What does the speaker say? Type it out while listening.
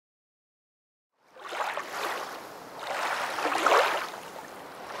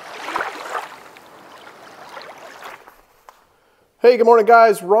Hey, good morning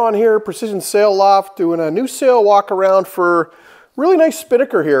guys. Ron here, Precision Sail Loft, doing a new sail walk around for a really nice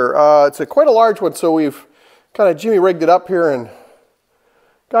Spinnaker here. It's quite a large one, so we've kind of jimmy rigged it up here and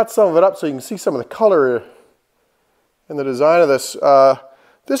got some of it up so you can see some of the color and the design of this.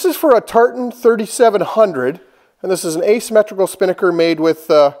 This is for a Tartan 3700, and this is an asymmetrical Spinnaker made with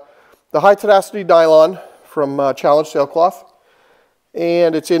the high tenacity nylon from Challenge Sailcloth,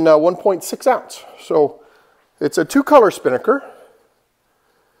 and it's in 1.6 ounce. So it's a two-color Spinnaker.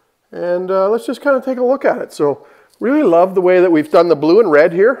 And let's just kind of take a look at it. So really love the way that we've done the blue and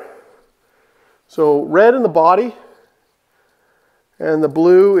red here. So red in the body, and the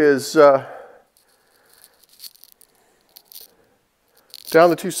blue is down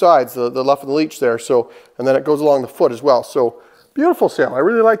the two sides, the luff and the leech there. So, and then it goes along the foot as well. So beautiful sail. I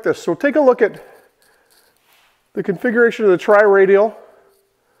really like this. So take a look at the configuration of the tri-radial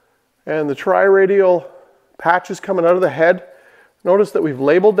and the tri-radial patches coming out of the head. Notice that we've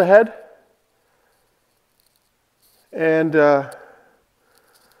labeled the head, and the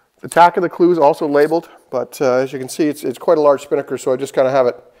tack of the clue is also labeled, but as you can see, it's quite a large Spinnaker, so I just kind of have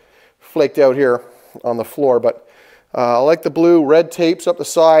it flaked out here on the floor. But I like the blue, red tapes up the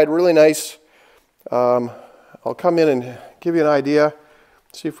side, really nice. I'll come in and give you an idea,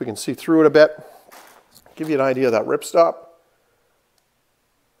 see if we can see through it a bit, give you an idea of that ripstop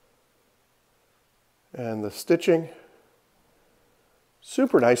and the stitching.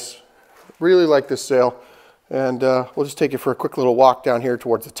 Super nice. Really like this sail. And we'll just take you for a quick little walk down here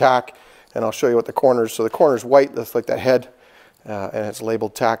towards the tack, and I'll show you what the corners. So the corner's white, that's like that head, and it's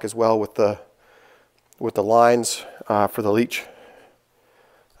labeled tack as well with the lines for the leech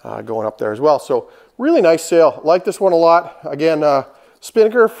going up there as well. So really nice sail. Like this one a lot. Again,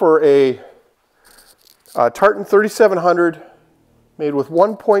 Spinnaker for a Tartan 3700 made with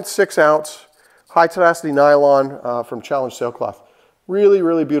 1.6 ounce high tenacity nylon from Challenge Sailcloth. Really,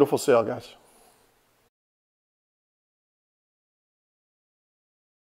 really beautiful sail, guys.